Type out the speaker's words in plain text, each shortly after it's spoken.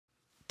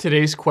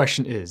Today's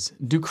question is,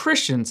 do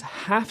Christians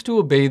have to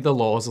obey the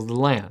laws of the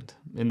land?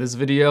 In this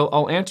video,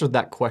 I'll answer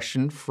that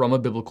question from a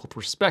biblical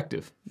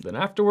perspective. Then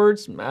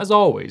afterwards, as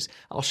always,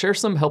 I'll share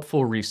some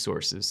helpful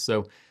resources,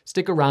 so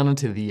stick around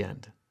until the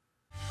end.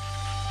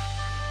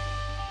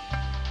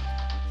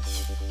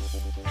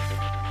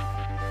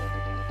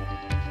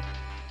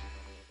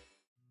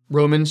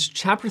 Romans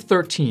chapter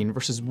 13,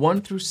 verses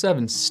 1 through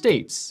 7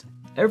 states,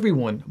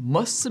 "Everyone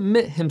must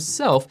submit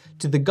himself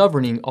to the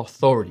governing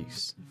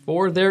authorities,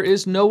 for there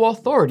is no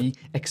authority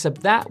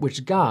except that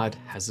which God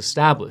has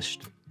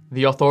established.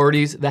 The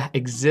authorities that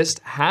exist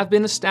have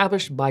been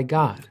established by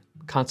God.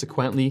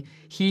 Consequently,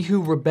 he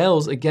who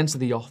rebels against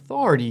the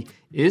authority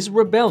is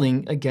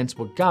rebelling against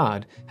what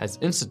God has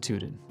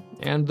instituted,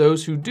 and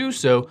those who do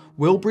so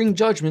will bring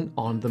judgment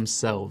on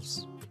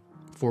themselves.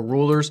 For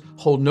rulers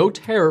hold no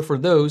terror for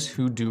those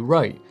who do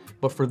right,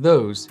 but for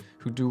those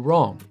who do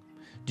wrong.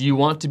 Do you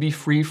want to be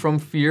free from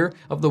fear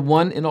of the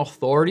one in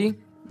authority?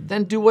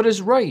 Then do what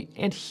is right,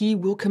 and he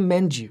will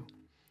commend you.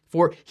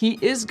 For he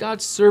is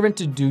God's servant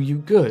to do you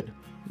good.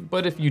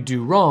 But if you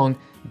do wrong,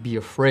 be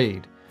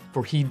afraid,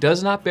 for he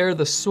does not bear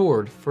the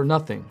sword for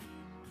nothing.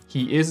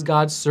 He is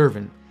God's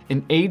servant,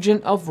 an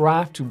agent of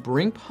wrath to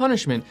bring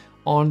punishment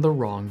on the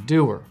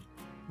wrongdoer.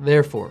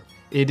 Therefore,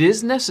 it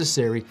is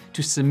necessary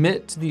to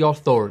submit to the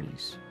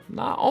authorities,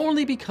 not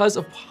only because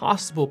of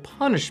possible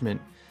punishment,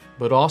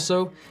 but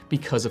also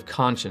because of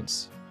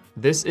conscience.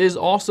 This is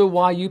also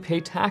why you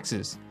pay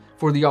taxes,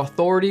 for the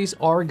authorities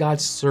are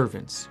God's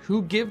servants,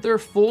 who give their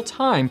full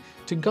time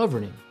to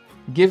governing.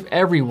 Give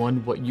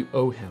everyone what you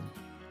owe him.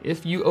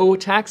 If you owe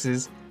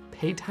taxes,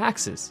 pay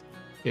taxes.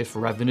 If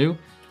revenue,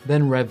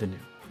 then revenue.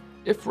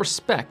 If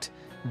respect,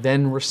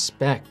 then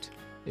respect.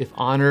 If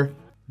honor,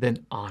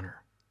 then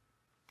honor."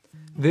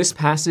 This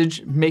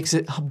passage makes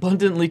it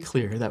abundantly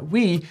clear that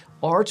we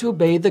are to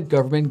obey the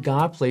government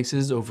God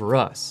places over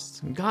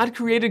us. God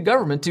created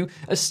government to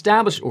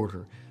establish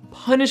order,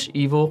 punish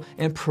evil,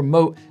 and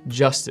promote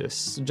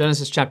justice.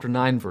 Genesis chapter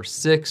 9, verse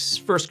 6,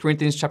 1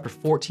 Corinthians chapter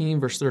 14,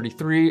 verse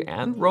 33,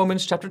 and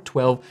Romans chapter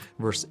 12,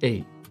 verse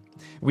 8.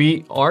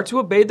 We are to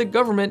obey the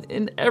government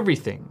in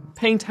everything,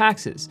 paying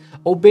taxes,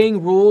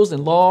 obeying rules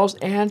and laws,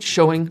 and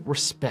showing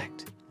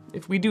respect.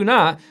 If we do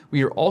not,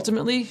 we are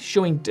ultimately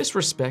showing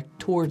disrespect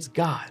towards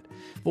God,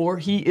 for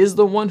he is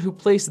the one who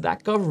placed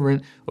that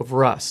government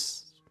over us.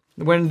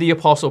 When the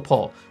Apostle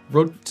Paul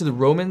wrote to the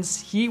Romans,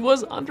 he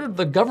was under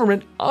the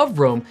government of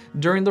Rome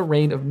during the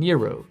reign of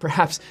Nero,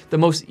 perhaps the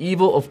most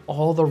evil of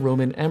all the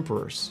Roman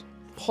emperors.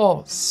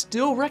 Paul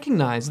still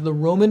recognized the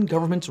Roman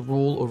government's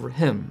rule over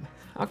him.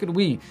 How could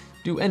we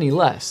do any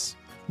less?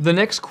 The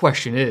next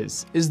question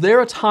is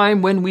there a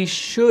time when we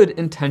should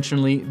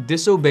intentionally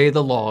disobey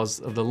the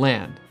laws of the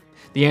land?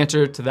 The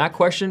answer to that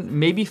question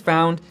may be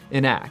found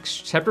in Acts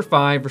chapter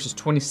 5, verses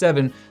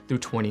 27 through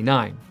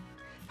 29.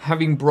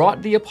 Having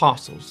brought the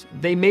apostles,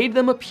 they made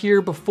them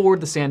appear before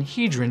the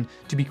Sanhedrin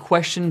to be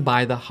questioned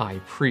by the high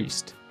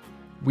priest.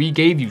 "We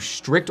gave you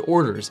strict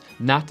orders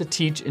not to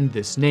teach in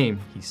this name,"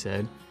 he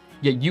said.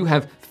 "Yet you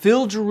have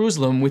filled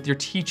Jerusalem with your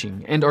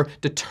teaching and are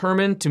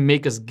determined to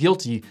make us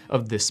guilty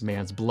of this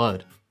man's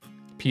blood."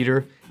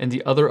 Peter and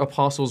the other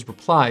apostles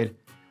replied,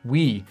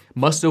 "We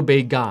must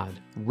obey God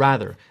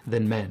rather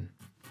than men."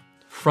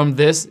 From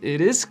this, it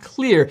is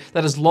clear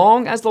that as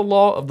long as the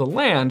law of the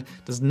land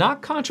does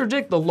not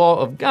contradict the law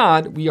of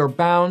God, we are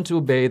bound to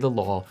obey the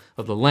law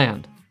of the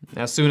land.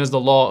 As soon as the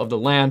law of the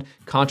land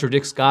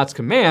contradicts God's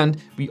command,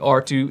 we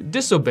are to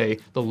disobey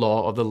the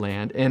law of the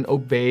land and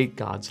obey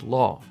God's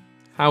law.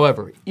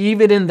 However,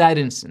 even in that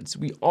instance,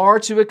 we are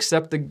to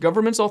accept the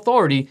government's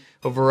authority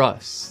over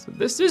us.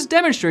 This is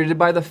demonstrated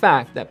by the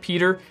fact that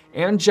Peter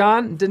and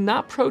John did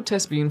not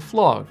protest being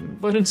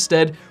flogged, but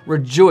instead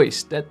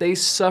rejoiced that they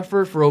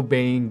suffered for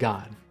obeying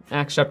God.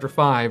 Acts chapter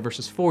 5,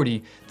 verses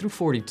 40 through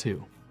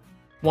 42.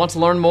 Want to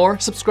learn more?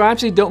 Subscribe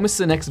so you don't miss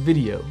the next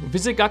video.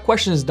 Visit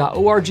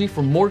gotquestions.org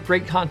for more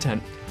great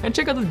content, and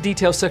check out the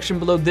details section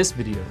below this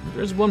video.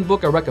 There's one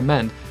book I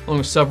recommend, along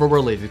with several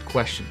related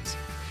questions.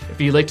 If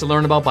you'd like to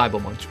learn about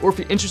Bible Munch, or if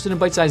you're interested in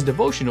bite-sized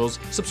devotionals,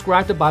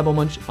 subscribe to Bible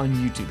Munch on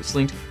YouTube. It's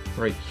linked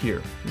right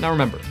here. Now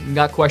remember, you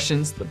got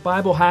questions, the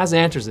Bible has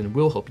answers and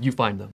will help you find them.